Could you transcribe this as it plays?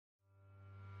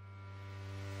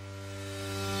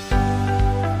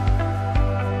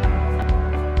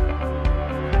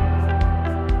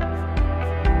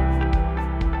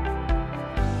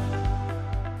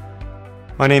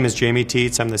My name is Jamie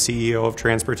Teets. I'm the CEO of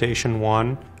Transportation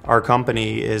One. Our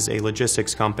company is a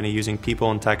logistics company using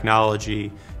people and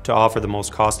technology to offer the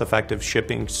most cost-effective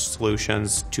shipping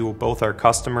solutions to both our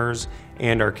customers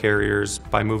and our carriers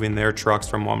by moving their trucks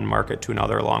from one market to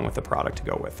another along with the product to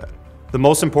go with it. The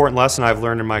most important lesson I've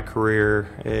learned in my career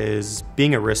is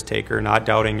being a risk taker, not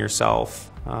doubting yourself,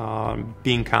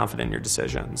 being confident in your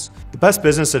decisions. The best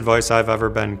business advice I've ever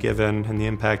been given and the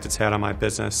impact it's had on my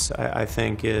business, I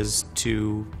think, is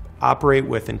to operate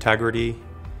with integrity,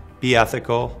 be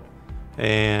ethical,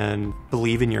 and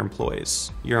believe in your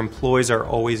employees. Your employees are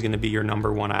always going to be your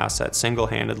number one asset,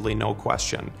 single-handedly, no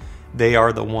question. They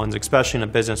are the ones, especially in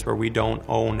a business where we don't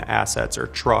own assets or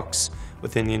trucks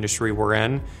within the industry we're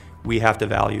in, we have to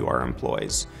value our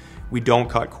employees. We don't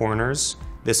cut corners.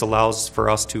 This allows for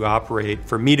us to operate,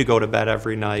 for me to go to bed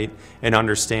every night and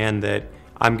understand that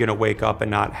I'm going to wake up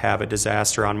and not have a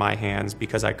disaster on my hands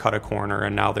because I cut a corner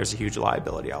and now there's a huge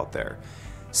liability out there.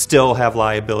 Still have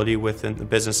liability within the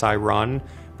business I run,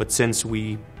 but since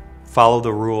we follow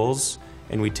the rules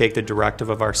and we take the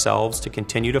directive of ourselves to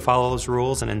continue to follow those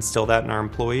rules and instill that in our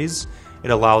employees, it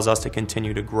allows us to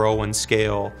continue to grow and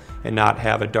scale and not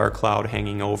have a dark cloud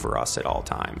hanging over us at all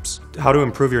times. How to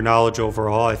improve your knowledge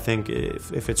overall, I think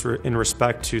if it's in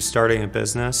respect to starting a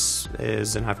business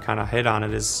is, and I've kind of hit on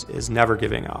it, is never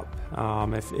giving up.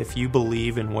 If you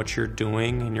believe in what you're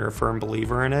doing and you're a firm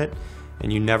believer in it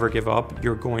and you never give up,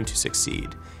 you're going to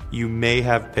succeed. You may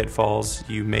have pitfalls,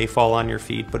 you may fall on your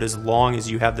feet, but as long as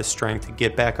you have the strength to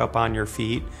get back up on your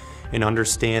feet and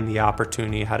understand the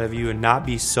opportunity ahead of you and not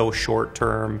be so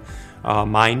short-term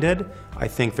minded, I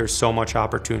think there's so much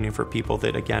opportunity for people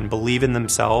that, again, believe in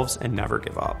themselves and never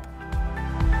give up.